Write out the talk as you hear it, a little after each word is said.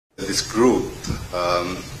this group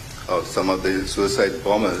of some of the suicide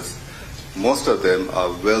bombers, most of them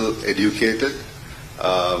are well educated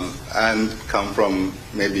and come from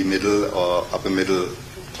maybe middle or upper middle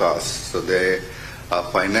class. So they are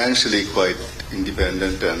financially quite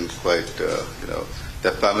independent and quite,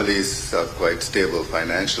 their families are quite stable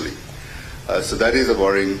financially. So that is a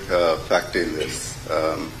worrying factor in this,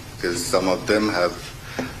 because some of them have,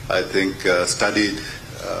 I think, studied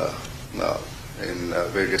in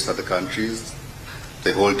various other countries.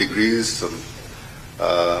 They hold degrees, some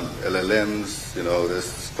LLMs,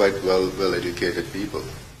 there's quite well-educated people.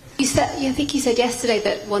 I think you said yesterday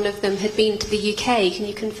that one of them had been to the UK. Can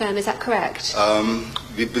you confirm, is that correct?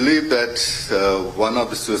 We believe that one of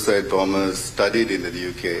the suicide bombers studied in the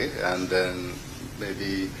UK and then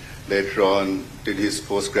maybe later on did his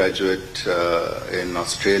postgraduate in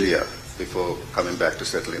Australia before coming back to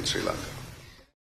settle in Sri Lanka.